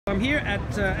I'm here at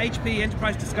HPE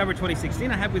Enterprise Discover 2016.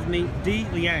 I have with me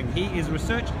Liang. He is a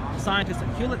research scientist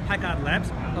at Hewlett-Packard Labs.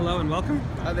 Hello and welcome.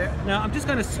 Hi there. Now I'm just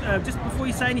going to, just before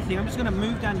you say anything, I'm just going to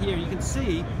move down here. You can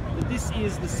see that this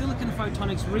is the Silicon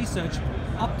Photonics Research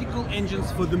optical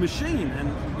engines for the machine, and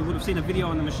you would have seen a video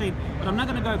on the machine, but I'm now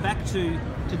going to go back to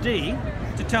Dee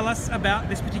to tell us about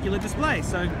this particular display.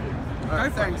 So go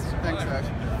for it. Thanks,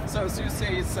 Raj. So as you see,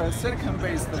 it's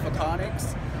silicon-based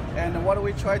photonics, and what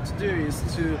we try to do is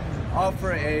to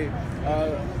offer a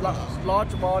large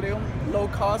volume, low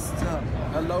cost,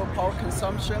 low power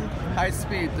consumption, high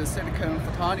speed silicon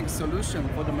photonics solution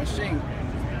for the machine.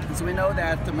 So we know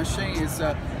that the machine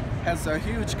has a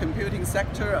huge computing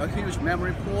sector, a huge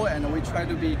memory pool, and we try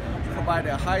to provide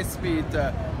a high speed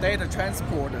data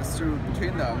transport through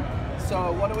between them.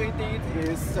 So what we did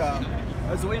is,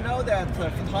 as we know that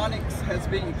photonics has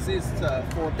been exist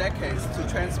for decades to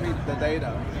transmit the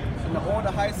data, and all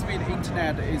the high-speed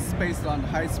internet is based on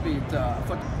high-speed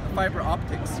fiber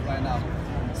optics right now.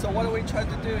 So what we try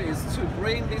to do is to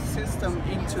bring this system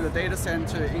into the data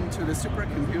center, into the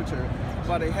supercomputer,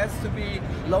 but it has to be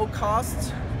low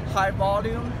cost, high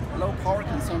volume, low power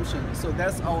consumption. So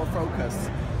that's our focus.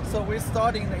 So we're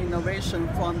starting the innovation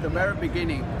from the very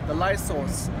beginning. The light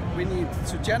source, we need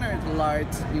to generate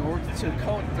light in order to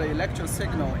code the electrical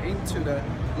signal into the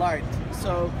light.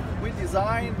 So we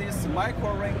designed these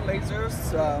micro ring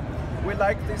lasers. We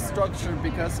like this structure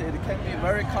because it can be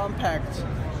very compact.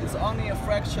 It's only a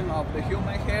fraction of the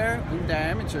human hair in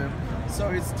diameter. So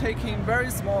it's taking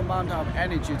very small amount of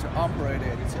energy to operate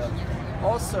it.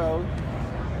 Also,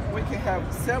 we can have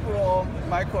several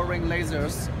micro ring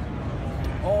lasers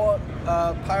all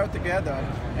piled together,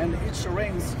 and each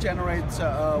rings generates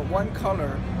one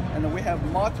color, and we have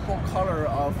multiple color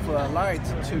of light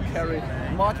to carry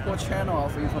multiple channel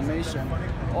of information,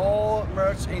 all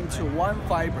merged into one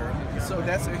fiber. So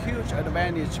that's a huge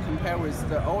advantage compared with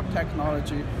the old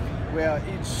technology, where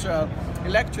each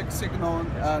electric signal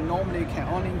normally can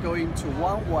only go into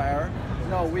one wire.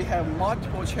 Now we have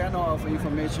multiple channel of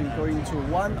information going to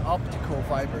one optical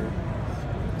fiber.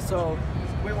 So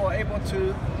we were able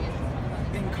to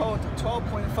encode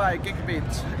 12.5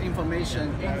 gigabit information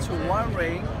into one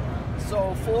ring.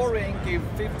 So 4 rings give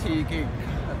 50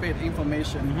 gigabit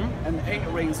information, and 8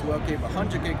 rings will give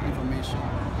 100 gig information.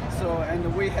 So,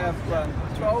 and we have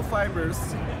 12 fibers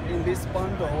in this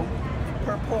bundle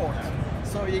per port.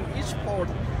 So in each port,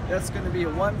 that's going to be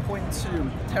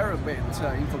 1.2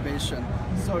 terabit information.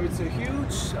 So it's a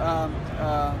huge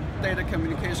data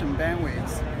communication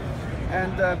bandwidth.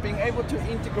 And being able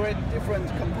to integrate different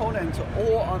components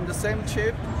all on the same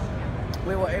chip,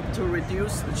 we were able to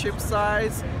reduce the chip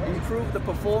size, improve the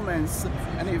performance,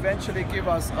 and eventually give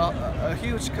us a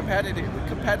huge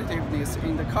competitiveness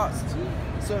in the cost.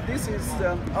 So this is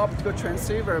the optical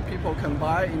transceiver people can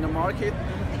buy in the market.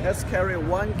 Let's carry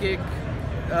 1 gig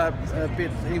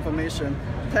bit information,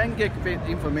 10 gigabit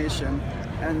information,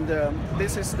 and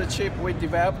this is the chip we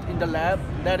developed in the lab.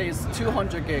 That is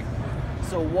 200 gig.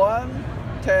 So 1,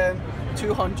 10,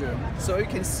 200. So you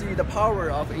can see the power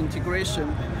of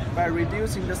integration by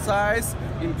reducing the size,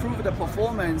 improve the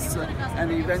performance,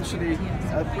 and eventually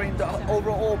bring the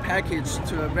overall package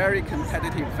to a very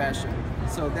competitive fashion.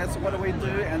 So that's what we do,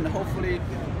 and hopefully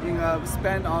in a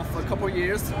span of a couple of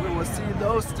years, we will see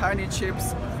those tiny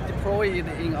chips deployed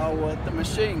in the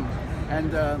machine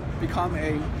and become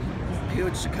a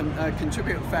huge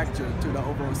contributing factor to the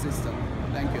overall system.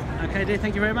 Thank you. Okay, Dee,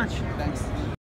 thank you very much. Thanks.